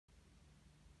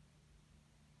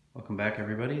Welcome back,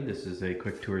 everybody. This is a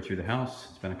quick tour through the house.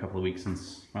 It's been a couple of weeks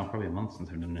since, well, probably a month since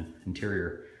I've done an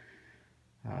interior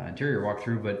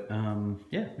walkthrough, but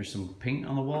yeah, there's some paint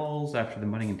on the walls after the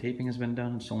mudding and taping has been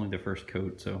done. It's only the first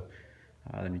coat, so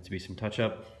there needs to be some touch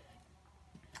up.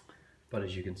 But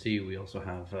as you can see, we also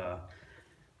have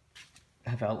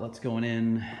outlets going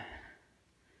in,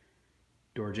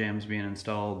 door jambs being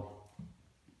installed.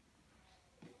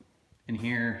 In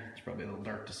here, it's probably a little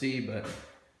dark to see, but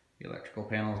the electrical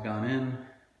panel's gone in,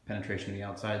 penetration to the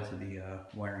outside, so the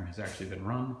wiring has actually been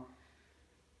run.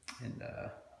 And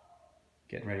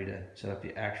getting ready to set up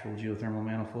the actual geothermal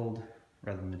manifold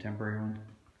rather than the temporary one.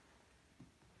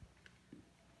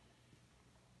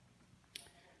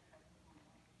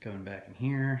 Coming back in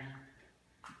here,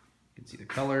 you can see the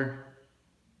color.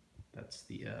 That's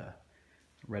the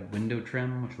red window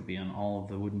trim, which will be on all of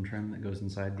the wooden trim that goes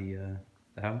inside the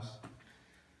house.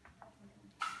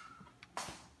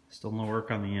 Still no work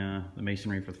on the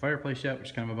masonry for the fireplace yet, which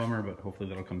is kind of a bummer, but hopefully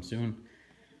that'll come soon.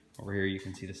 Over here you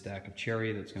can see the stack of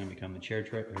cherry that's going to become the stair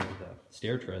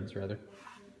treads rather,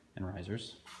 and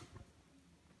risers.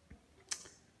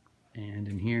 And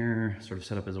in here, sort of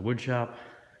set up as a wood shop,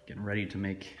 getting ready to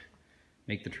make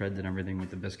the treads and everything with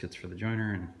the biscuits for the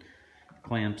joiner and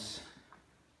clamps.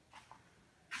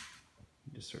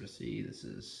 You just sort of see this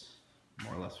is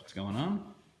more or less what's going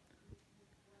on.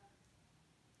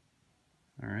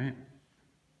 All right.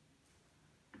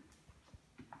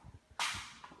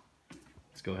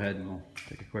 Let's go ahead and we'll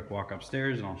take a quick walk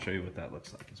upstairs and I'll show you what that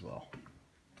looks like as well.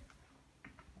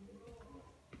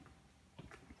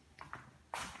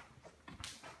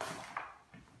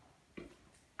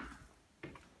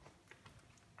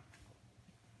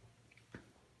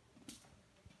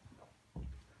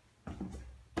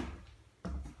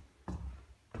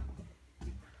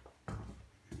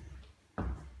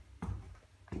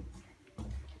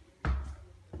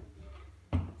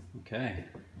 Okay,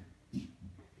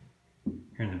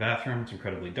 here in the bathroom, it's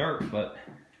incredibly dark, but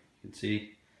you can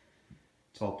see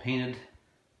it's all painted.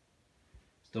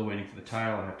 Still waiting for the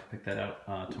tile. I have to pick that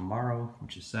out tomorrow,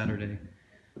 which is Saturday.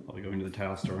 I'll be going to the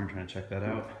tile store and trying to check that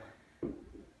out.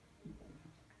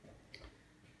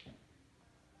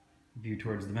 View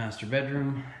towards the master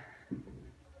bedroom.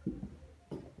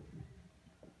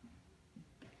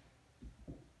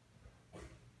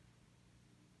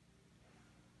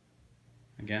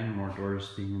 Again, more doors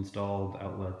being installed,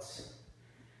 outlets.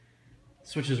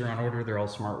 Switches are on order. They're all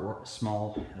smart wall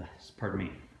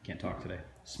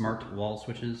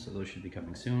switches, so those should be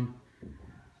coming soon.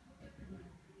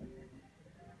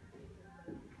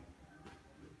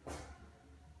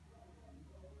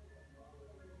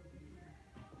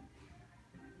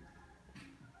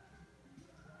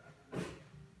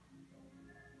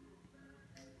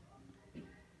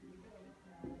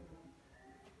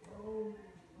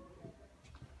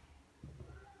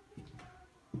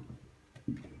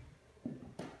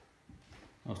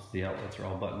 Most of the outlets are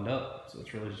all buttoned up, so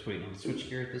it's really just waiting on the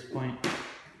switchgear at this point.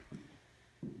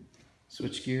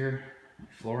 Switchgear,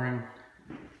 flooring,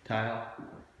 tile.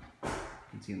 You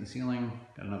can see in the ceiling,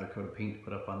 got another coat of paint to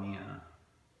put up on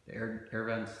the air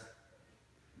vents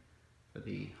for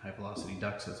the high velocity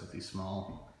ducts. That's what these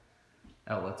small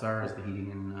outlets are, is the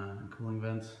heating and cooling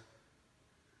vents.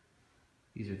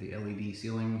 These are the LED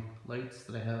ceiling lights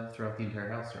that I have throughout the entire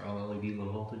house. They're all LED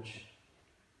low voltage.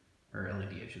 Or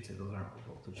LED, I should say, those aren't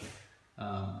low voltage.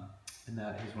 And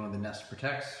that is one of the Nest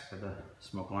Protects for the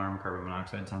smoke alarm carbon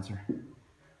monoxide sensor.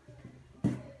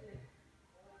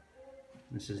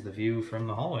 This is the view from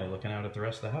the hallway looking out at the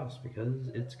rest of the house because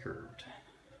it's curved,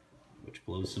 which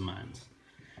blows some minds.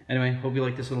 Anyway, hope you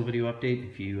liked this little video update.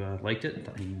 If you liked it,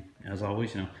 as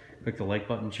always, click the like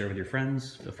button, share with your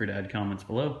friends. Feel free to add comments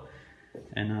below.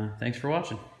 And thanks for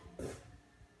watching.